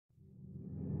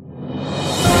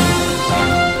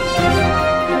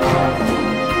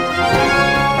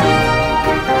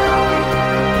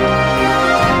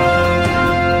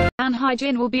Hye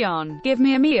Jin will be on Give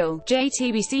Me a Meal.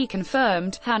 JTBC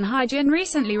confirmed, Hye Jin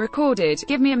recently recorded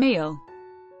Give Me a Meal.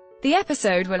 The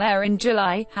episode will air in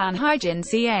July. Hye Jin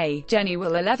ca. Jenny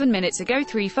will 11 minutes ago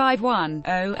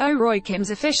 35100 Roy Kim's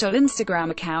official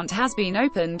Instagram account has been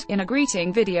opened. In a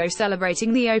greeting video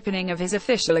celebrating the opening of his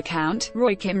official account,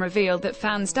 Roy Kim revealed that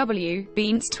fans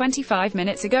Beans 25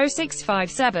 minutes ago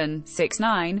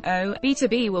 657690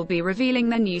 B2B will be revealing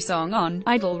their new song on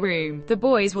Idol Room. The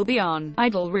boys will be on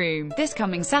Idol Room this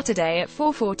coming Saturday at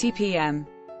 4:40 p.m.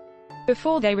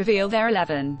 Before they reveal their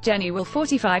 11, Jenny will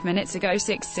 45 minutes ago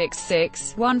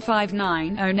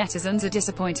 666159 Netizens are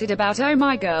disappointed about Oh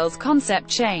My Girl's concept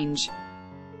change.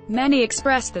 Many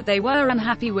expressed that they were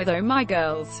unhappy with Oh My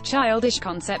Girl's childish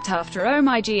concept after Oh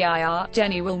My GIR.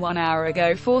 Jenny will 1 hour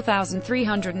ago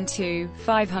 4302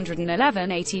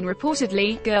 511 18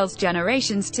 Reportedly, Girls'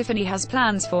 Generation's Tiffany has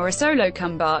plans for a solo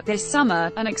comeback this summer.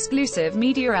 An exclusive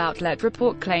media outlet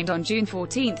report claimed on June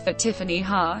 14 that Tiffany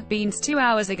Beans 2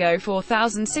 hours ago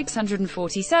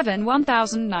 4647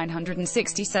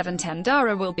 1967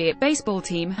 Tendara will be at baseball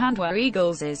team Hanwha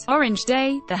Eagles' Orange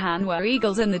Day. The Hanwha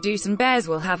Eagles and the Doosan Bears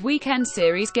will have weekend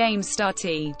series games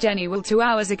starting. Jenny will 2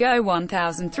 hours ago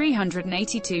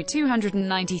 1382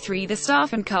 293 The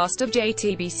staff and cast of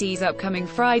JTBC's upcoming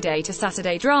Friday to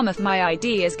Saturday drama My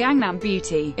Idea's Gangnam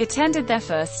Beauty attended their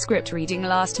first script reading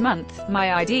last month.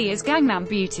 My Idea's Gangnam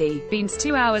Beauty. Beans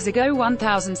 2 hours ago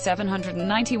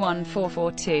 1791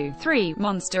 4423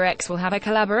 Monster X will have a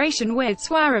collaboration with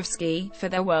Swarovski for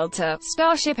their World Tour.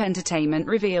 Starship Entertainment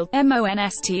revealed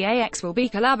MONSTAX will be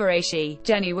collaboration.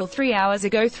 Jenny will 3 hours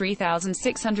ago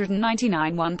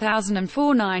 3699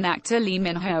 1049 Actor Lee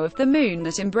Min-ho of The Moon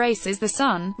That Embraces the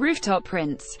Sun, Rooftop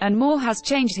Prince, and more has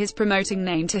changed his promoting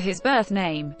name to his birth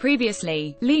name.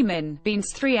 Previously, Lee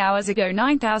Min-Beans 3 hours ago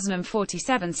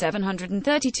 9047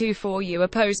 732 For You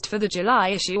posed for the July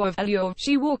issue of Allure.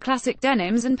 She wore classic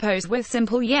denims and posed with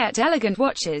simple yet elegant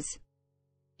watches.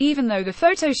 Even though the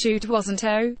photo shoot wasn't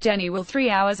Jenny will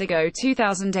 3 hours ago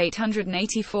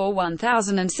 2884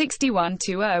 1061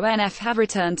 NF have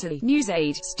returned to the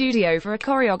NewsAid studio for a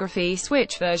choreography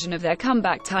switch version of their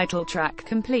comeback title track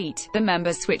Complete. The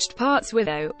members switched parts with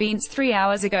Beans 3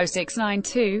 hours ago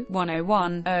 692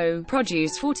 1010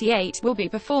 Produce 48 will be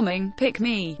performing Pick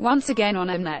Me once again on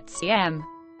Mnet's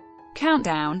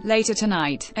Countdown later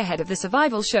tonight, ahead of the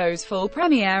Survival show's full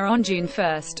premiere on June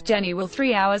 1. Jenny will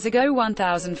 3 hours ago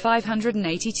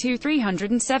 1582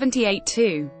 378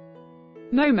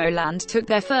 Momoland took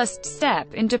their first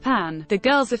step in Japan. The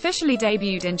girls officially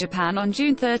debuted in Japan on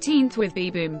June 13 with Be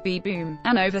Boom,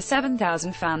 and over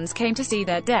 7,000 fans came to see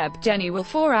their debut. Jenny will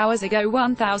 4 hours ago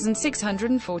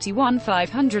 1641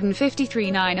 553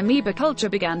 Amoeba Culture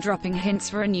began dropping hints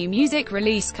for a new music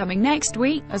release coming next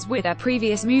week. As with their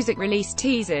previous music release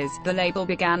teasers, the label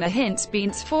began the hints.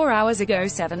 Beans 4 hours ago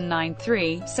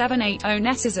 793 780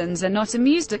 Netizens are not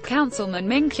amused at Councilman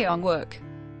Min Kyung-wook.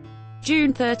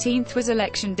 June 13 was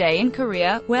election day in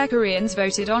Korea, where Koreans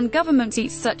voted on government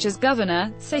seats such as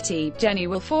governor, city. Jenny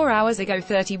will 4 hours ago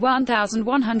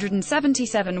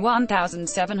 31,177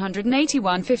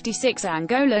 1,781 56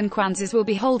 Angolan Kwanzas will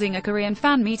be holding a Korean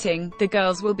fan meeting. The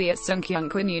girls will be at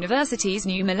Sungkyunkwan University's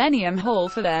new Millennium Hall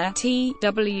for their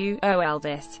TWOL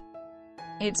this.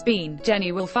 It's been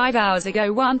Jenny will 5 hours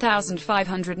ago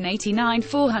 1589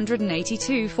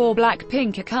 482 For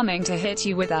Blackpink are coming to hit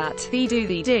you with that They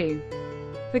Do.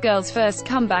 The girls' first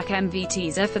comeback MV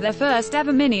teaser for their first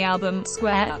ever mini-album,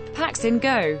 Square Up, packs in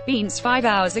Go. Beans 5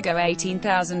 hours ago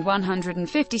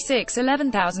 18,156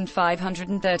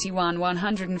 11,531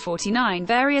 149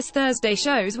 Various Thursday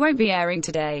shows won't be airing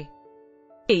today.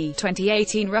 The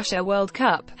 2018 Russia World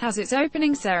Cup has its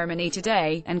opening ceremony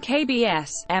today, and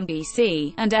KBS,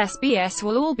 MBC, and SBS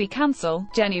will all be cancelled.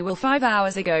 Jenny will 5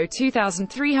 hours ago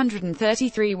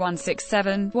 2333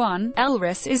 1671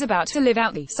 Elris is about to live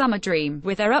out the summer dream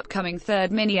with their upcoming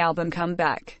third mini-album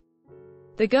Comeback.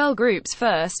 The girl group's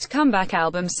first comeback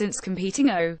album since competing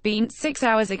Beans 6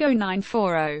 hours ago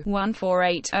 940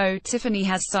 1480 Tiffany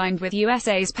has signed with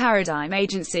USA's Paradigm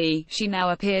Agency. She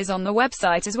now appears on the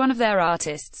website as one of their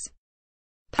artists.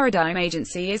 Paradigm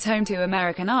Agency is home to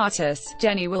American artists.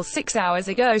 Jenny will 6 hours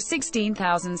ago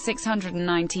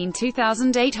 16,619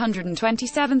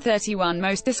 2,827 31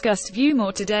 Most discussed View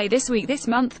More Today This Week This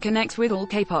Month Connect with all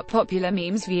K-pop popular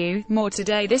memes. View More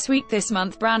Today This Week This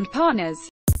Month Brand partners.